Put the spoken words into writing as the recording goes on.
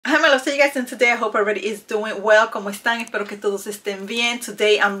Hello, so you guys, and today I hope everybody is doing well. ¿Cómo están? Espero que todos estén bien.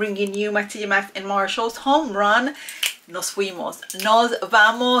 Today I'm bringing you my Tjmaxx and Marshall's home run. Nos fuimos. Nos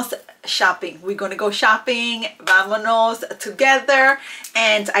vamos shopping. We're gonna go shopping. Vamonos together.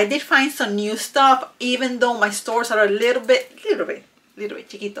 And I did find some new stuff, even though my stores are a little bit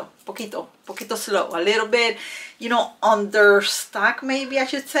chiquito, poquito slow, a little bit, you know, understock maybe I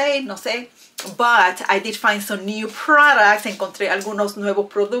should say, no sé. But I did find some new products. Encontré algunos nuevos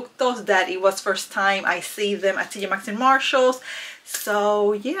productos that it was first time I see them at Tjmaxx and Marshall's.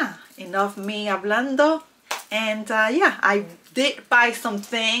 So yeah, enough me hablando. And yeah, I did buy some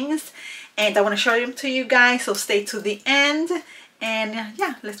things and I want to show them to you guys. So stay to the end. And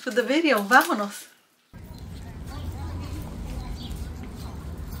yeah, let's put the video. Vámonos.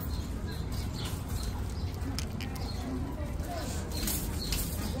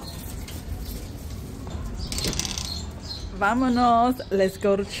 Vámonos, let's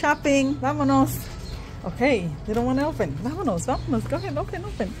go to shopping. Vámonos. Okay, they don't want to open. Vámonos, vámonos. Go ahead, open.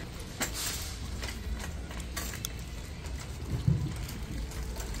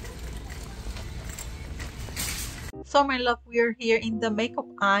 So my love, we are here in the makeup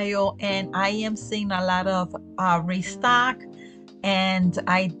aisle and I am seeing a lot of restock. And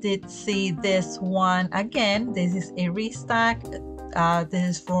I did see this one again. This is a restock.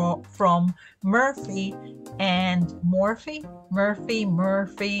 This is from Murphy and Murphy,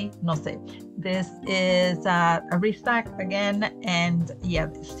 no sé. This is a restock again, and yeah,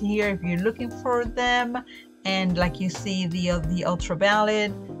 this here if you're looking for them. And like you see the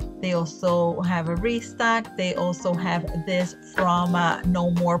ultraviolet, they also have a restock. They also have this from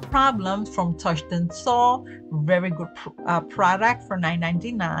No More Problems from Touch and Soul. Very good product for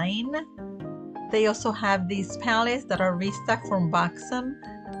 $9.99. They also have these palettes that are restocked from Buxom,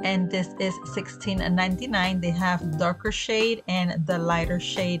 and this is $16.99. They have darker shade and the lighter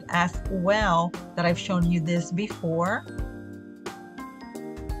shade as well that I've shown you this before.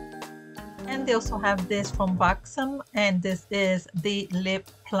 And they also have this from Buxom, and this is the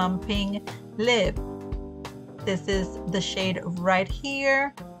lip plumping lip. This is the shade right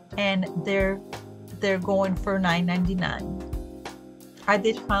here, and they're going for $9.99. I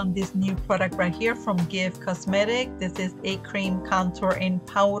did find this new product right here from Give Cosmetic. This is a cream contour in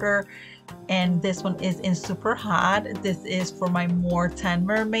powder, and this one is in super hot. This is for my more tan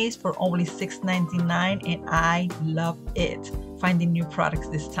mermaids for only $6.99, and I love it. Finding new products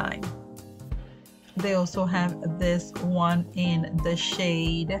this time. They also have this one in the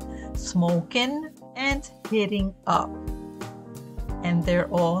shade Smokin' and Hitting Up, and they're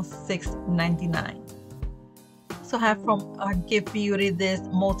all $6.99. Also have from Give Beauty this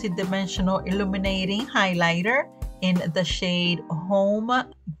multi-dimensional illuminating highlighter in the shade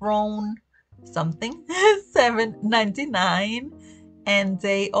Homegrown something, $7.99. And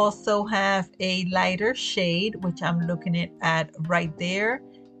they also have a lighter shade, which I'm looking at right there,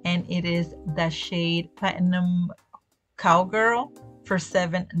 and it is the shade Platinum Cowgirl for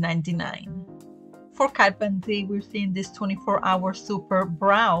 $7.99. For Kat Von D, we're seeing this 24-hour super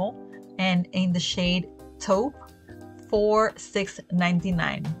brow, and in the shade Taupe for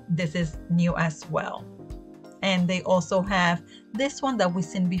 $6.99. This is new as well. And they also have this one that we've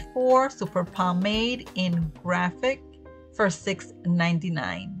seen before, Super Pomade in Graphic for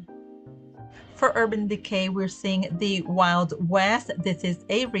 $6.99. For Urban Decay, we're seeing the Wild West. This is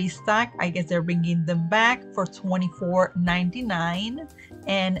a restock. I guess they're bringing them back for $24.99.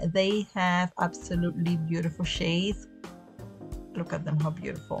 And they have absolutely beautiful shades. Look at them, how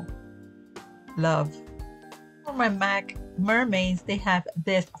beautiful. Love. For my MAC mermaids, they have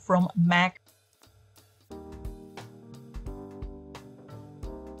this from MAC.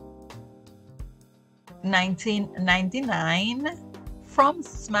 $19.99. From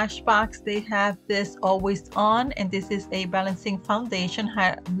Smashbox, they have this Always On, and this is a balancing foundation,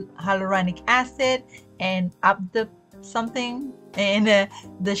 hyaluronic acid and something in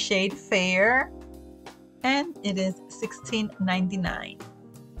the shade Fair, and it is $16.99.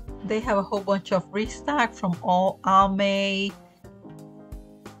 They have a whole bunch of restock from Almay,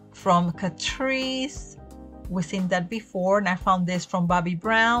 from Catrice. We've seen that before, and I found this from Bobbi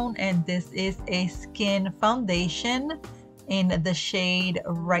Brown, and this is a skin foundation in the shade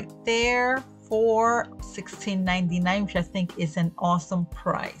right there for $16.99, which I think is an awesome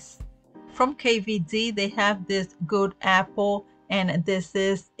price. From KVD, they have this Good Apple, and this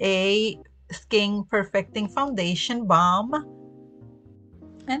is a skin perfecting foundation balm,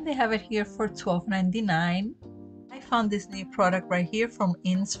 and they have it here for $12.99. I found this new product right here from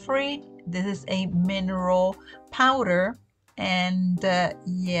Innsfree. This is a mineral powder, and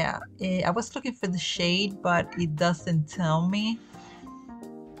yeah, I was looking for the shade, but it doesn't tell me.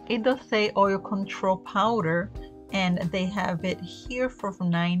 It does say oil control powder, and they have it here for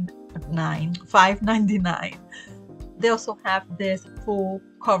 $5.99. They also have this full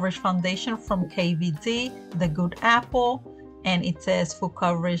coverage foundation from KVD, the Good Apple, and it says full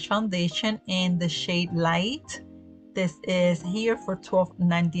coverage foundation in the shade light. This is here for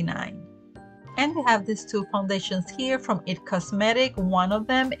 $12.99. And they have these two foundations here from IT Cosmetic. One of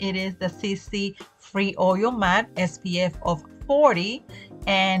them, it is the CC Free Oil Matte SPF of 40,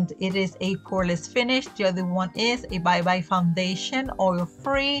 and it is a poreless finish. The other one is a Bye Bye Foundation, oil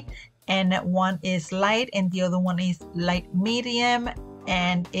free, and one is light and the other one is light medium,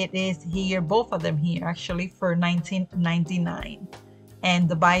 and it is here, both of them here actually, for $19.99. And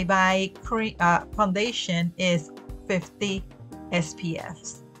the Bye Bye foundation is 50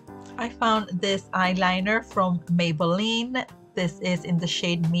 SPFs. I found this eyeliner from Maybelline. This is in the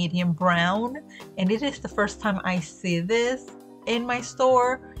shade medium brown, and it is the first time I see this in my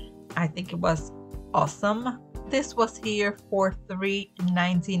store. I think it was awesome. This was here for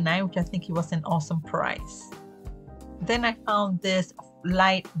 $3.99, which I think it was an awesome price. Then I found this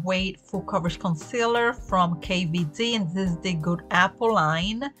lightweight full coverage concealer from KVD, and this is the Good Apple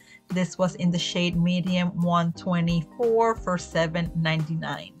line. This was in the shade medium 124 for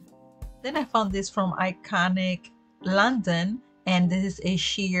 $7.99. Then I found this from Iconic London, and this is a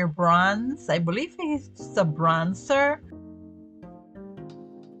sheer bronze. I believe it's a bronzer.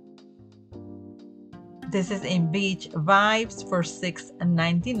 This is in Beach Vibes for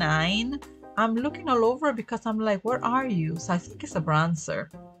 $6.99. I'm looking all over because I'm like, where are you? So I think it's a bronzer.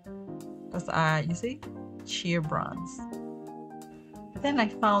 Because you see, sheer bronze. Then I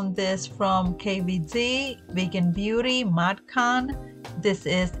found this from KVD, Vegan Beauty Matte Con. This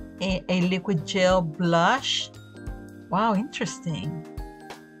is a liquid gel blush. Wow, interesting.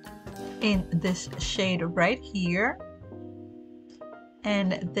 In this shade right here.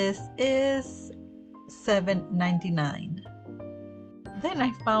 And this is $7.99. Then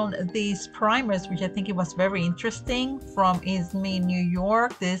I found these primers, which I think it was very interesting, from Innsfree, New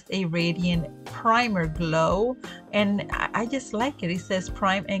York. This is a Radiant Primer Glow, and I just like it. It says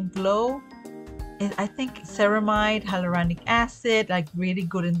Prime and Glow. I think ceramide, hyaluronic acid, like really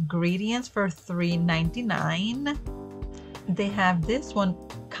good ingredients, for $3.99. They have this one,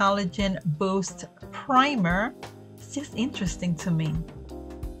 Collagen Boost Primer. It's just interesting to me.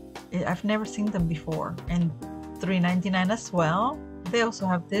 I've never seen them before, and $3.99 as well. They also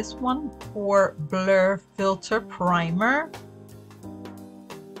have this one for Blur Filter Primer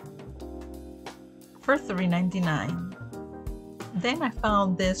for $3.99. Then I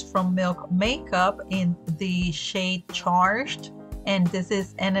found this from Milk Makeup in the shade Charged, and this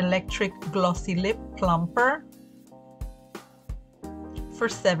is an electric glossy lip plumper for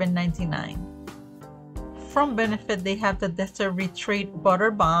 $7.99. From Benefit, they have the Desert Retreat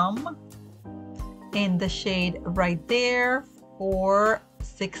Butter Balm in the shade right there for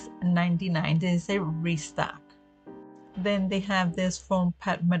 $6.99. This is a restock. Then they have this from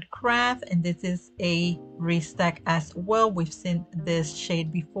Pat McGrath, and this is a restock as well. We've seen this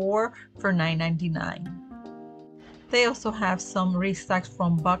shade before for $9.99. They also have some restocks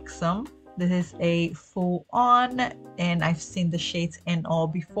from Buxom. This is a full on, and I've seen the shades and all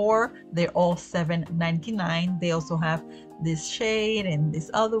before. They're all $7.99. They also have this shade and this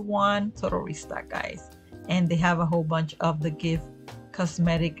other one. Total restock, guys. And they have a whole bunch of the Gift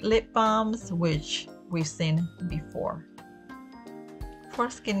Cosmetic lip balms, which we've seen before. For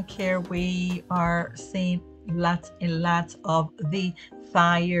skincare, we are seeing lots and lots of the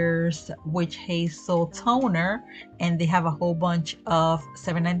Thayer's Witch Hazel Toner, and they have a whole bunch of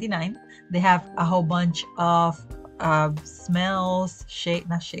 $7.99. They have a whole bunch of smells,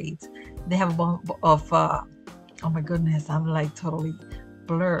 not shades. They have a bunch of oh my goodness, I'm like totally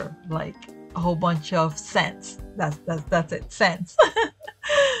blur, like a whole bunch of scents. That's it, scents.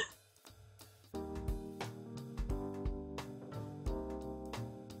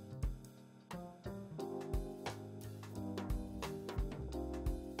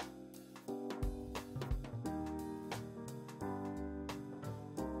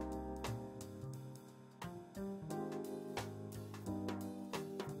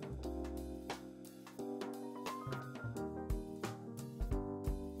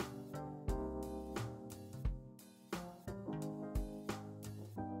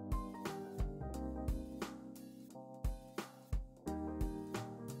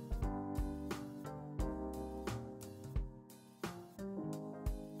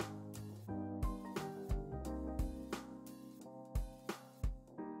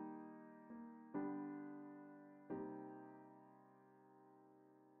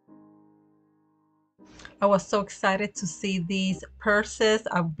 I was so excited to see these purses.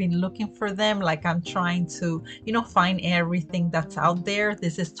 I've been looking for them, like I'm trying to, you know, find everything that's out there.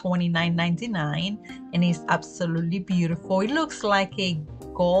 This is $29.99 and it's absolutely beautiful. It looks like a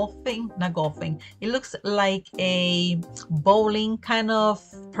not golfing. It looks like a bowling kind of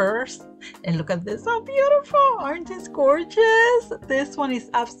purse. And look at this, so beautiful. Aren't these gorgeous? This one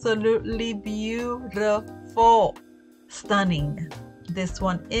is absolutely beautiful. Stunning. This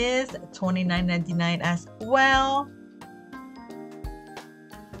one is $29.99 as well.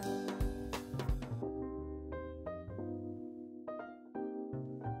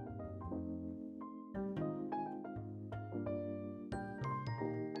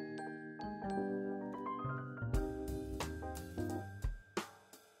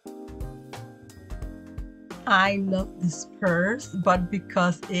 I love this purse, but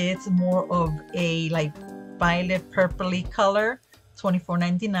because it's more of a like violet purpley color,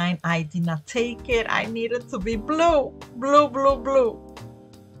 $24.99. I did not take it. I needed to be blue, blue, blue, blue.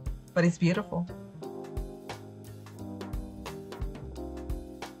 But it's beautiful.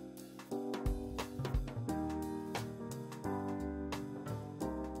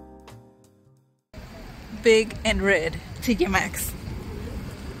 Big and red, TJ Maxx.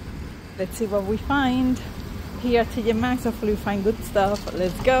 Let's see what we find here at TJ Maxx. Hopefully we find good stuff.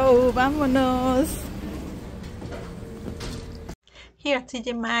 Let's go, vamonos. Here at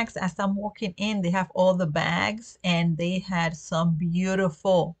TJ Maxx, as I'm walking in, they have all the bags and they had some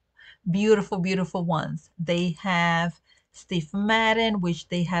beautiful, beautiful, beautiful ones. They have Steve Madden, which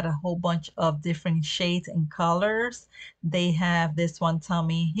they had a whole bunch of different shades and colors. They have this one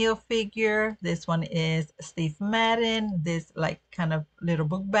Tommy Hilfiger. This one is Steve Madden. This like kind of little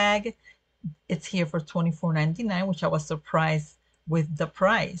book bag. It's here for $24.99, which I was surprised with the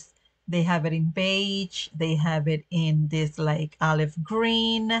price. They have it in beige. They have it in this like olive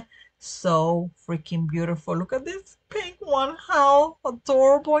green. So freaking beautiful. Look at this pink one. How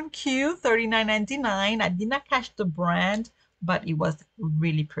adorable and cute. $39.99. I did not catch the brand, but it was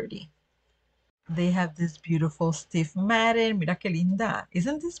really pretty. They have this beautiful Steve Madden. Mira que linda.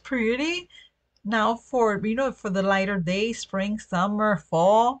 Isn't this pretty? Now for, you know, for the lighter days, spring, summer,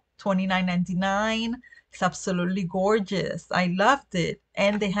 fall, $29.99. It's absolutely gorgeous. I loved it.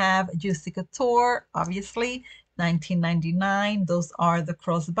 And they have Juicy Couture, obviously, $19.99. Those are the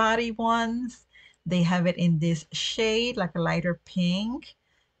crossbody ones. They have it in this shade, like a lighter pink.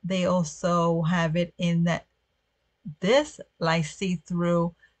 They also have it in this like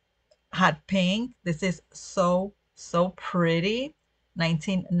see-through hot pink. This is so, so pretty.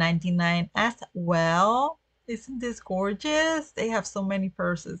 $19.99 as well. Isn't this gorgeous? They have so many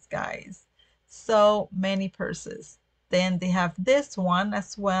purses, guys. So many purses. Then they have this one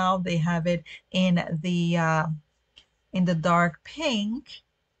as well. They have it in the dark pink.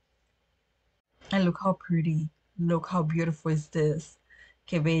 And look how pretty. Look how beautiful is this.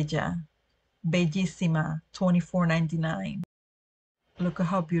 Que bella. Bellissima. $24.99. Look at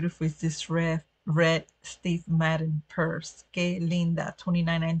how beautiful is this red Steve Madden purse. Que linda.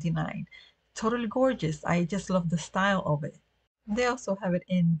 $29.99. Totally gorgeous. I just love the style of it. They also have it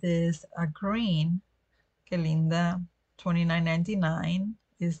in this green. Que linda. $29.99.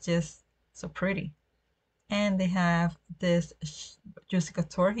 It's just so pretty. And they have this Juicy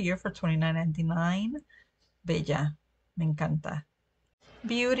Couture here for $29.99. Bella. Me encanta.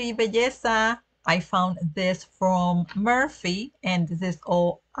 Beauty, belleza. I found this from Murphy, and this is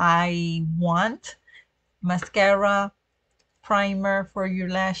all I want. Mascara, primer for your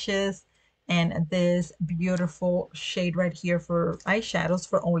lashes, and this beautiful shade right here for eyeshadows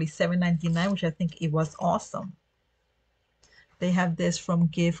for only $7.99, which I think it was awesome. They have this from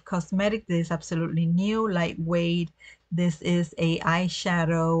Give Cosmetics. This is absolutely new, lightweight. This is a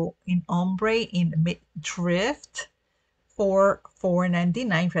eyeshadow in ombre in mid drift for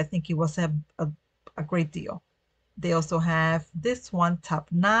 $4.99, which I think it was a great deal. They also have this one, Top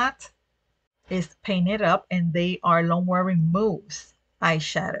Knot. It's painted up and they are long wearing mousse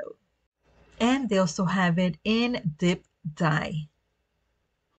eyeshadow. And they also have it in Dip Dye.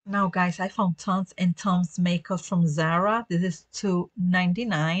 Now guys, I found tons and tons makeup from Zara. This is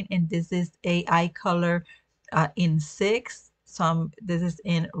 $2.99 and this is a eye color in 6. This is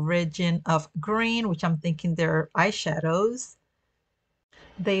in region of green, which I'm thinking they're eyeshadows.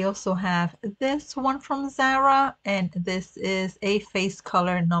 They also have this one from Zara, and this is a face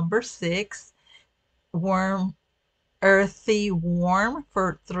color number 6, warm, earthy warm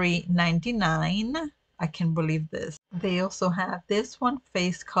for $3.99. I can't believe this. They also have this one,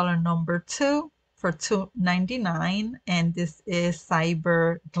 face color number 2 for $2.99, and this is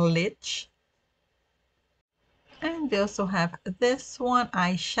Cyber Glitch. And they also have this one,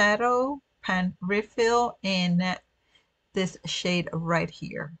 eyeshadow pan refill in this shade right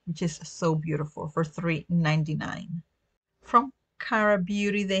here, which is so beautiful, for $3.99. From Cara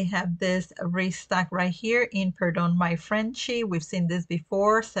Beauty, they have this restock right here in Pardon My Frenchie. We've seen this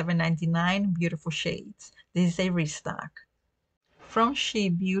before, $7.99, beautiful shades. This is a restock. From She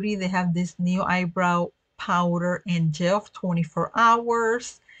Beauty, they have this new eyebrow powder and gel of 24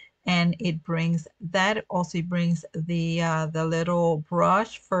 hours. And it brings that. Also, it brings the little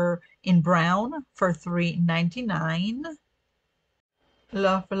brush in brown for $3.99.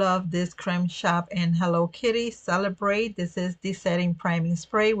 Love this Creme Shop and Hello Kitty Celebrate. This is the setting priming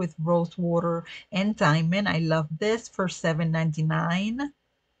spray with rose water and diamond. I love this for $7.99.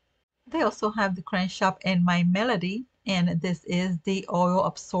 They also have the Creme Shop and My Melody, and this is the oil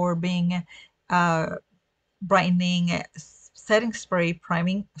absorbing brightening setting spray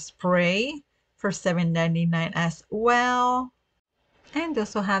priming spray for $7.99 as well. And they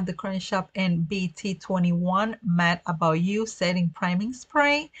also have the Creme Shop and BT21 Matte About You Setting Priming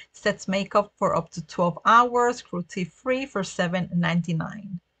Spray. Sets makeup for up to 12 hours, cruelty-free for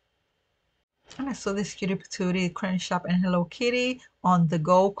 $7.99. And I saw this Cutie Patootie Creme Shop and Hello Kitty On The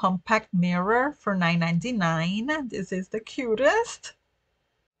Go Compact Mirror for $9.99. This is the cutest.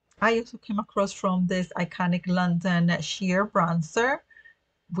 I also came across from this iconic London sheer bronzer.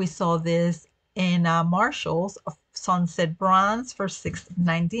 We saw this in Marshall's Sunset Bronze for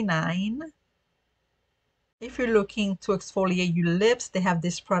 $6.99. If you're looking to exfoliate your lips, they have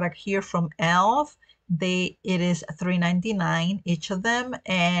this product here from e.l.f. It is $3.99 each of them,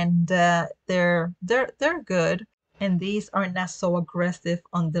 and they're good. And these are not so aggressive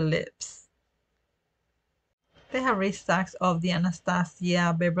on the lips. They have restocks of the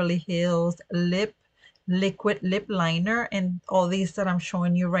Anastasia Beverly Hills liquid lip liner, and all these that I'm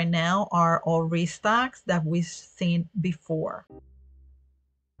showing you right now are all restocks that we've seen before.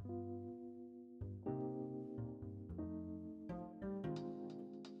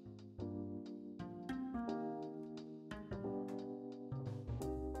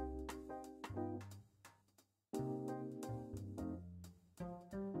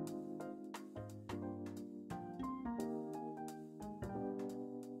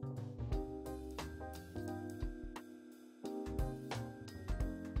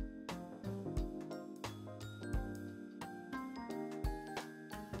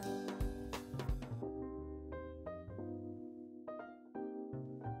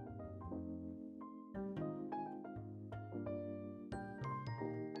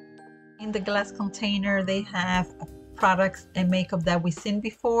 In the glass container, they have products and makeup that we've seen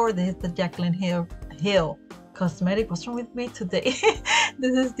before. This is the Jaclyn Hill Cosmetic. What's wrong with me today?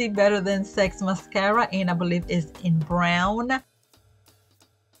 This is the Better Than Sex mascara, and I believe it's in brown.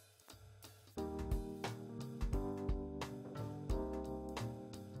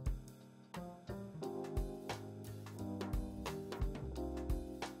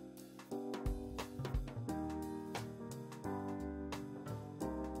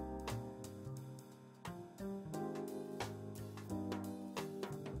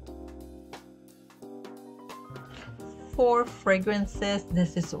 For fragrances,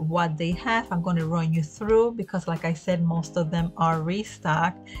 this is what they have. I'm going to run you through because, like I said, most of them are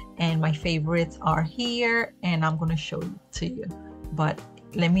restocked, and my favorites are here, and I'm going to show it to you. But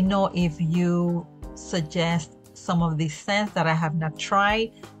let me know if you suggest some of these scents that I have not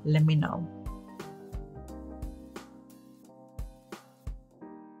tried. Let me know.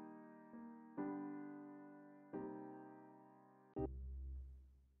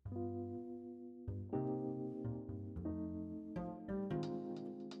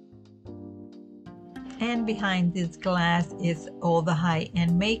 And behind this glass is all the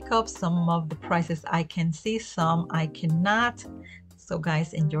high-end makeup. Some of the prices I can see, some I cannot. So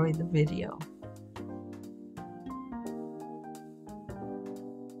guys, enjoy the video.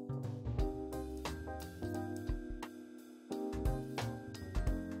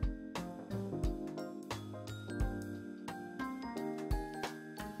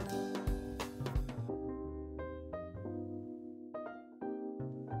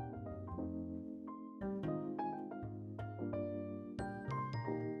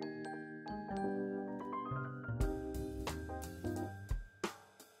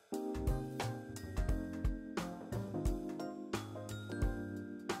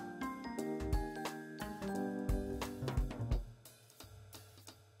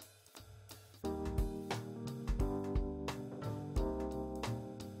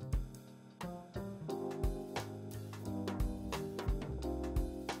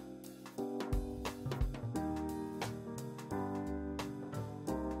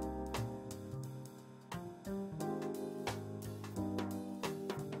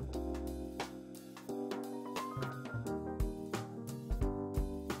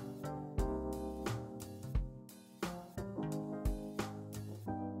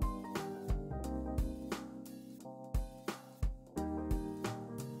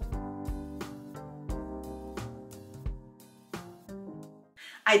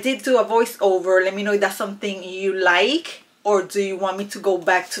 I did do a voiceover. Let me know if that's something you like, or do you want me to go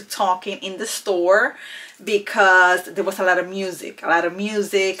back to talking in the store, because there was a lot of music, a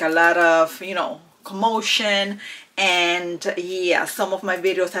lot of, you know, commotion. And yeah, some of my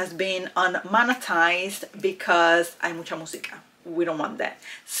videos has been unmonetized because hay mucha música. We don't want that.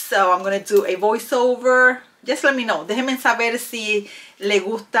 So I'm gonna do a voiceover. Just let me know. Déjenme saber si le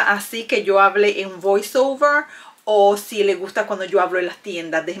gusta así que yo hable en voiceover, o si le gusta cuando yo hablo en las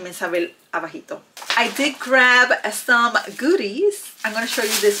tiendas. Déjenme saber abajito. I did grab some goodies. I'm gonna show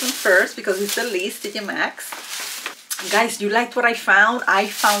you this one first because it's the least, Tjmaxx. Guys, you liked what I found? I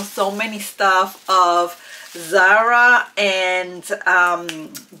found so many stuff of Zara and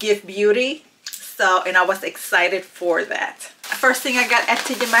Gift Beauty, so, and I was excited for that. First thing I got at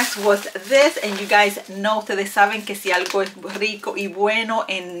Tjmaxx was this, and you guys know, ustedes saben que si algo es rico y bueno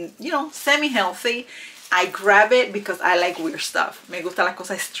and, you know, semi-healthy, I grab it because I like weird stuff. Me gusta la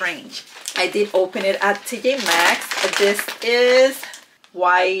cosa strange. I did open it at Tjmaxx. This is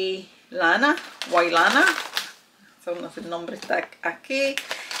Wailana, so no sé el nombre está aquí.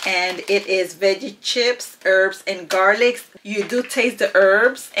 And it is veggie chips, herbs, and garlics. You do taste the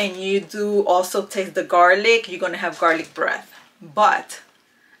herbs and you do also taste the garlic. You're gonna have garlic breath, but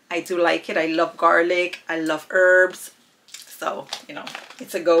I do like it. I love garlic, I love herbs, so you know,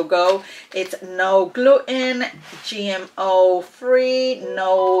 it's a go-go. It's no gluten, GMO free,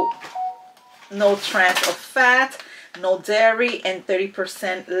 no trans of fat, no dairy, and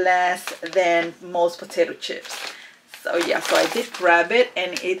 30% less than most potato chips. So yeah, so I did grab it,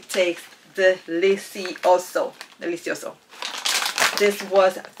 and it tastes delicioso. This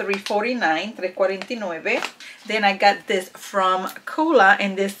was $3.49, $3.49. Then I got this from HOLA,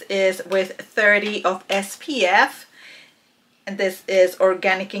 and this is with 30 of SPF. And this is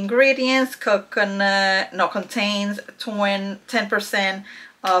organic ingredients, coconut, no, contains 10%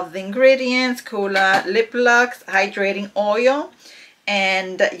 of the ingredients, HOLA Lip Lux Hydrating Oil,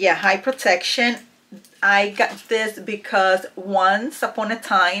 and yeah, high protection. I got this because once upon a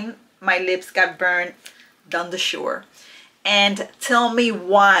time my lips got burned down the shore, and tell me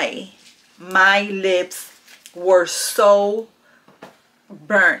why my lips were so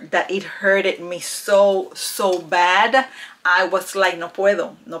burnt that it hurted me so bad. I was like, no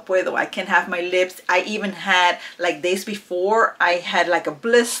puedo, I can't have my lips. I even had, like days before, I had like a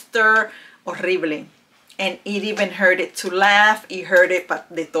blister, horrible. And it even hurted to laugh, it hurted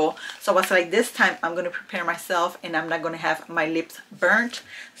de todo. So I was like, this time I'm gonna prepare myself and I'm not gonna have my lips burnt.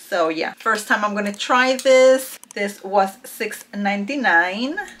 So yeah, first time I'm gonna try this. This was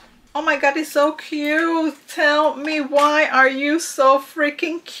 $6.99. Oh my god, it's so cute. Tell me, why are you so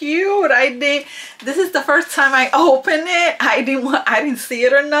freaking cute? This is the first time I opened it. I didn't see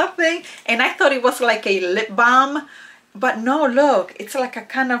it or nothing, and I thought it was like a lip balm. But no, look, it's like a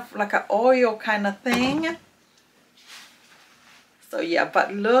kind of like an oil kind of thing. So yeah,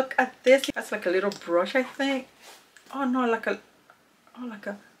 but look at this. That's like a little brush, I think. Oh no, look at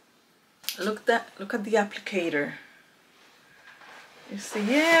the applicator. You see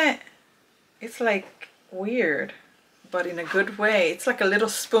it? It's like weird, but in a good way. It's like a little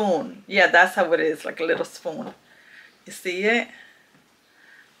spoon. Yeah, that's how it is, like a little spoon. You see it?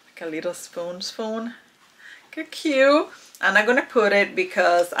 Like a little spoon. Cute. I'm not gonna put it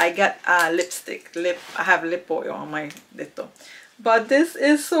because I got lipstick. I have lip oil on my little. But this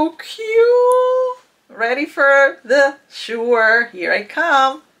is so cute. Ready for the sure. Here I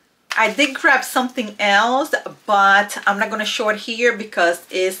come. I did grab something else, but I'm not gonna show it here because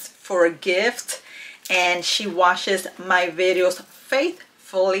it's for a gift, and she watches my videos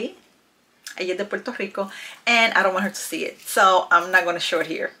faithfully. Ella es de Puerto Rico, and I don't want her to see it, so I'm not gonna show it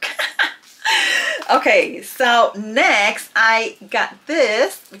here. Okay, so next I got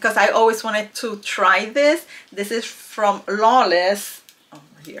this because I always wanted to try this. This is from Lawless. Oh,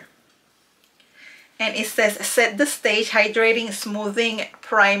 here. And it says Set the Stage Hydrating Smoothing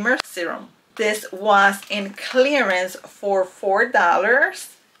Primer Serum. This was in clearance for $4.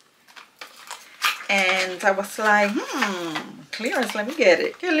 And I was like, clearance, let me get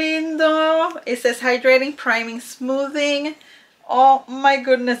it. Qué lindo. It says Hydrating, Priming, Smoothing. Oh my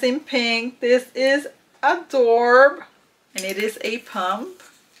goodness, in pink. This is adorable. And it is a pump.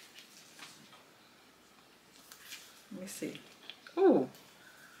 Let me see. Ooh,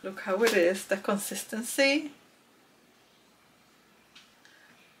 look how it is, the consistency.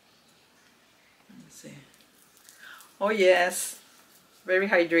 Let me see. Oh yes, very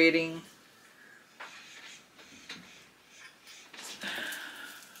hydrating.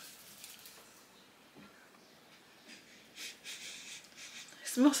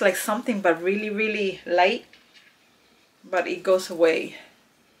 Smells like something, but really light, but it goes away.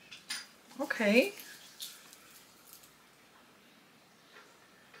 Okay.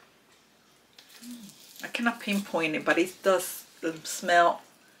 I cannot pinpoint it, but it does smell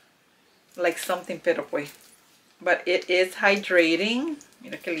like something, pero pues. But it is hydrating.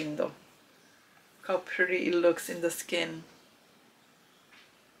 Mira qué lindo. How pretty it looks in the skin.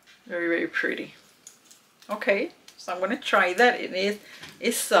 Very, very pretty. Okay, so I'm gonna try that.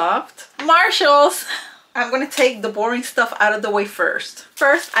 It's soft. Marshalls. I'm gonna take the boring stuff out of the way first.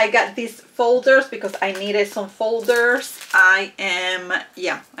 First, I got these folders because I needed some folders. I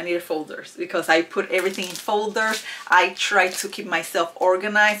needed folders because I put everything in folders. I try to keep myself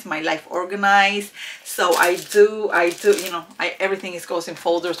organized, my life organized. So I do, you know, everything goes in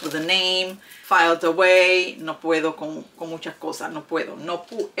folders with a name, filed away. No puedo con muchas cosas. No puedo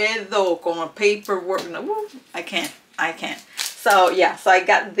con paperwork. No, I can't. So yeah, so I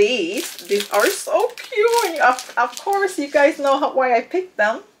got these. These are so cute. Of course, you guys know why I picked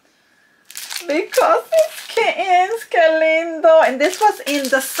them. Because it's kittens, que lindo. And this was in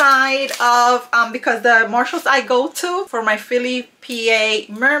the side of, because the Marshalls I go to for my Philly, PA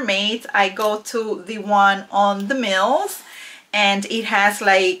mermaids, I go to the one on the Mills. And it has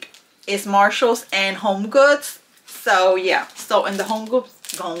like, it's Marshalls and Home Goods. So yeah, so in the Home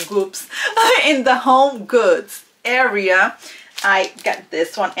Goods area, I got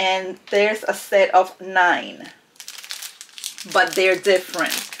this one, and there's a set of 9, but they're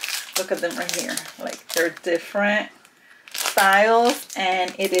different. Look at them right here, like they're different styles,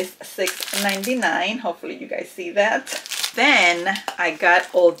 and it is $6.99. Hopefully you guys see that. Then I got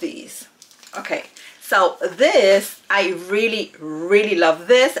all these. Okay, so this, I really love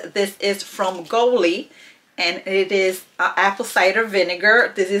this. This is from Goli, and it is apple cider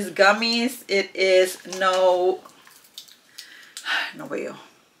vinegar. This is gummies. It is no veo.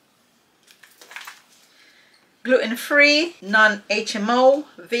 Gluten-free, non-HMO,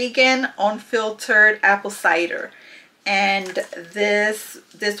 vegan, unfiltered apple cider. And this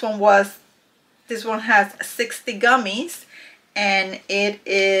one has 60 gummies, and it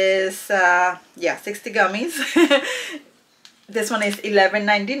is 60 gummies. This one is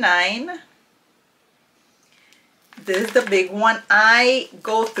 $11.99. This is the big one. I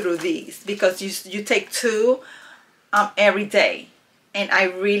go through these because you take 2 every day, and I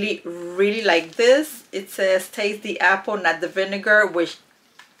really like this. It says taste the apple, not the vinegar, which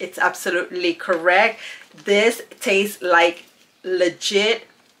it's absolutely correct. This tastes like legit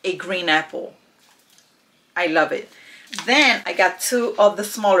a green apple. I love it. Then I got 2 of the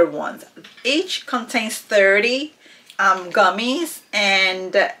smaller ones. Each contains 30 gummies,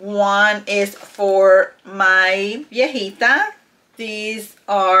 and one is for my viejita. These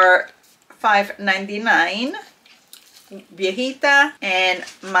are $5.99. Viejita and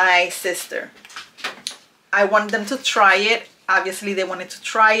my sister. I want them to try it. Obviously they wanted to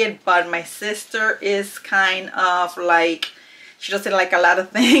try it, but my sister is kind of like, she doesn't like a lot of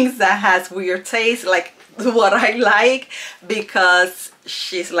things that has weird taste, like what I like, because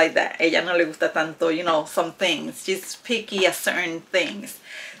she's like that. Ella no le gusta tanto, you know, some things. She's picky at certain things.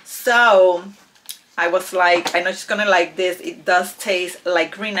 So I was like, I know she's gonna like this. It does taste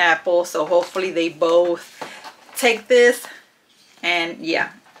like green apple, so hopefully they both take this. And yeah,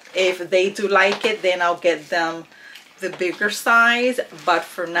 if they do like it, then I'll get them the bigger size, but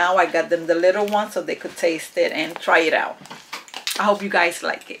for now I got them the little one so they could taste it and try it out. I hope you guys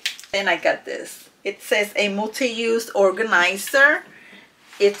like it. Then I got this. It says a multi-use organizer.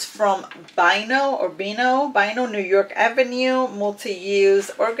 It's from Bino, New York Avenue,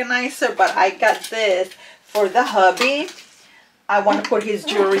 multi-use organizer. But I got this for the hubby. I want to put his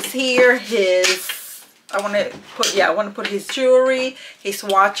jewelry here, I want to put his jewelry, his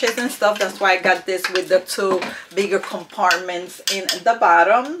watches and stuff. That's why I got this with the 2 bigger compartments in the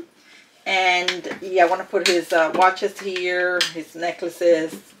bottom. And yeah, I want to put his watches here, his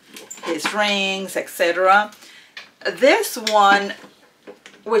necklaces, his rings, etc. This one,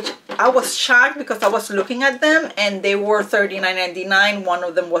 which I was shocked because I was looking at them and they were $39.99. One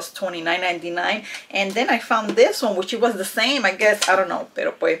of them was $29.99. And then I found this one, which it was the same, I guess. I don't know.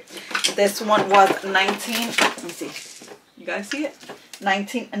 Pero pues, this one was let me see. You guys see it?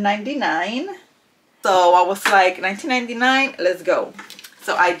 $19.99. So I was like, $19.99, let's go.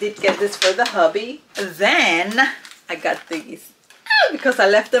 So I did get this for the hubby. Then I got these because I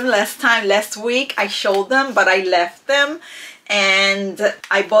left them last week. I showed them, but I left them. And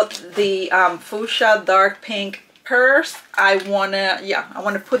I bought the fuchsia dark pink purse. I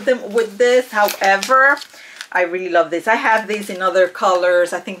wanna put them with this. However, I really love this. I have these in other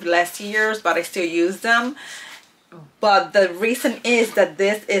colors, I think last year's, but I still use them. But the reason is that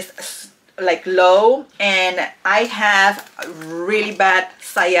this is like low, and I have really bad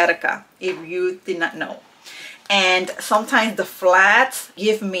sciatica, if you did not know. And sometimes the flats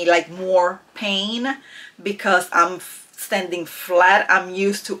give me like more pain because I'm standing flat. I'm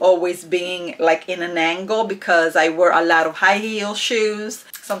used to always being like in an angle because I wear a lot of high heel shoes.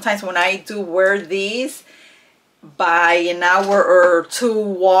 Sometimes when I do wear these, by an hour or two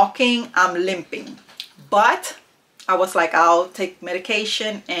walking, I'm limping. But I was like, I'll take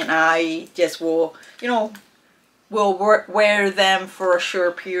medication and I just will, you know, will wear them for a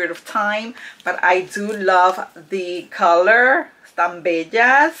short period of time. But I do love the color. Están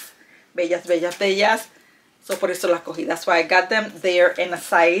bellas, bellas, bellas, bellas. So por eso las cogí. That's why I got them. They're in a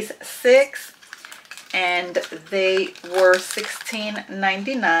size 6 and they were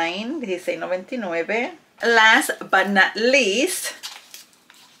 $16.99. Dice $99. Last but not least,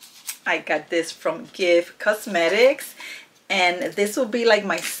 I got this from Give Cosmetics, and this will be like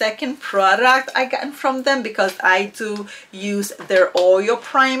my second product I got from them because I do use their oil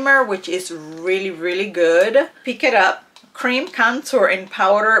primer, which is really good. Pick it up. Cream Contour and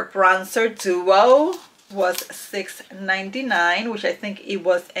Powder Bronzer Duo was $6.99, which I think it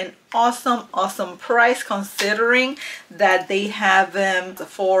was an awesome price considering that they have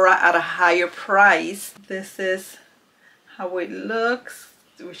Sephora at a higher price. This is how it looks,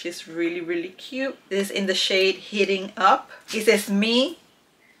 which is really cute. This is in the shade Hitting Up. It says me,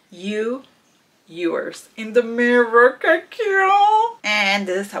 you, yours in the mirror. Cute. And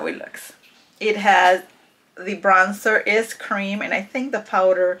this is how it looks. It has the bronzer is cream, and I think the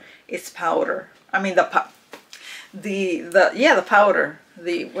powder is powder. I mean the powder.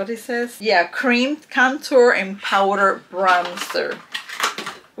 What it says? Yeah, cream contour and powder bronzer.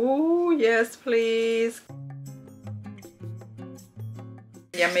 Oh yes, please.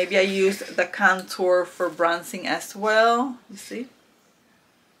 Yeah, maybe I use the contour for bronzing as well. You see?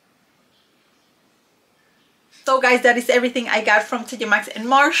 So guys, that is everything I got from TJ Maxx and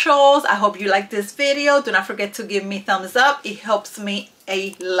Marshalls. I hope you liked this video. Do not forget to give me thumbs up. It helps me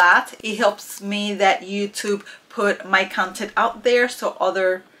a lot. It helps me that YouTube put my content out there so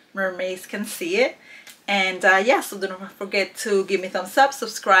other mermaids can see it. And yeah, so do not forget to give me thumbs up,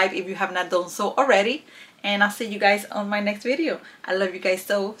 subscribe if you have not done so already, and I'll see you guys on my next video. I love you guys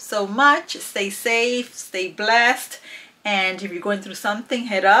so much. Stay safe, stay blessed, and if you're going through something,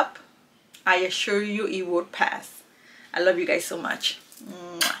 head up. I assure you it will pass. I love you guys so much.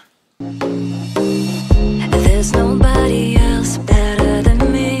 Mwah. There's nobody